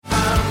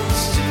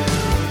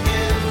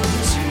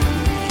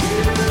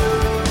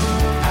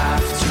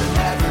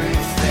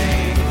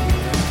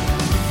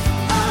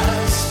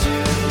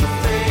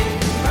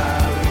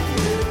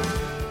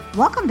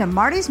to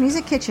Marty's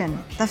Music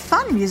Kitchen, the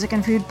fun music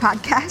and food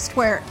podcast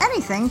where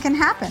anything can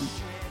happen.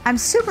 I'm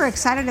super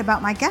excited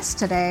about my guest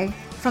today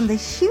from the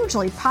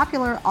hugely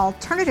popular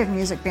alternative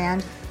music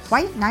band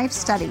White Knife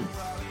Study.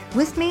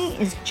 With me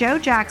is Joe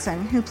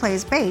Jackson, who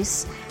plays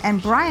bass,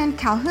 and Brian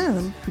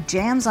Calhoun, who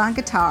jams on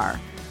guitar.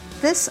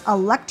 This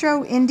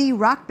electro-indie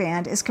rock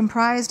band is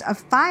comprised of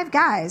 5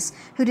 guys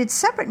who did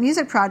separate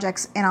music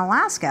projects in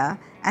Alaska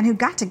and who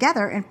got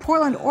together in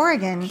Portland,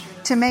 Oregon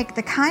to make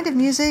the kind of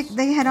music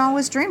they had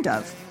always dreamed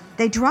of.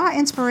 They draw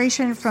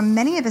inspiration from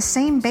many of the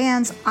same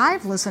bands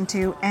I've listened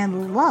to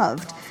and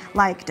loved,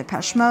 like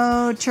Depeche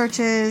Mode,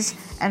 Churches,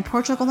 and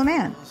Portugal the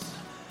Man.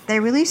 They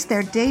released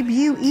their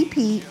debut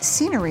EP,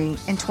 Scenery,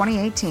 in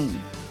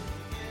 2018.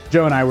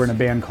 Joe and I were in a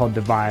band called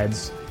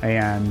Divides,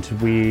 and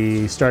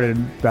we started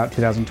about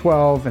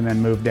 2012 and then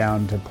moved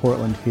down to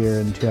Portland here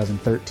in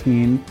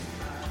 2013.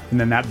 And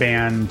then that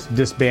band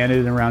disbanded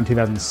in around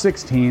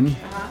 2016,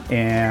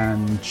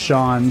 and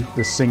Sean,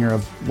 the singer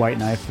of White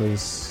Knife,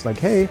 was like,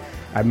 hey,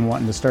 I've been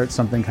wanting to start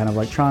something kind of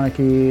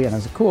electronic-y, and I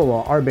was like, cool,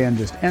 well, our band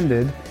just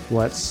ended,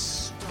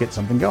 let's get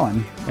something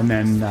going. And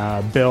then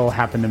Bill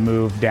happened to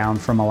move down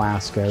from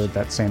Alaska at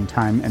that same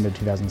time, end of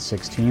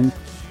 2016.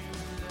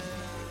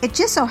 It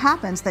just so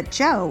happens that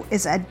Joe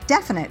is a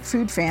definite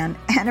food fan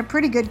and a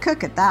pretty good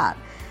cook at that.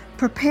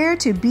 Prepare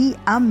to be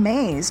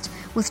amazed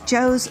with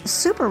Joe's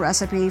super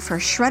recipe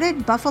for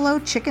shredded buffalo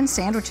chicken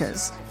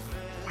sandwiches.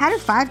 How did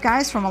 5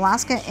 guys from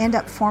Alaska end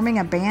up forming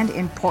a band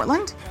in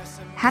Portland?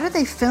 How did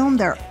they film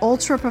their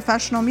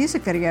ultra-professional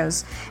music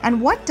videos?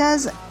 And what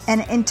does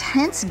an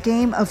intense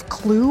game of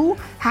Clue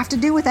have to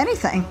do with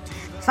anything?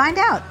 Find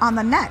out on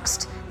the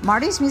next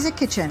Marty's Music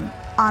Kitchen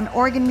on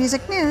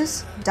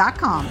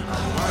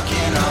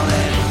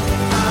OregonMusicNews.com.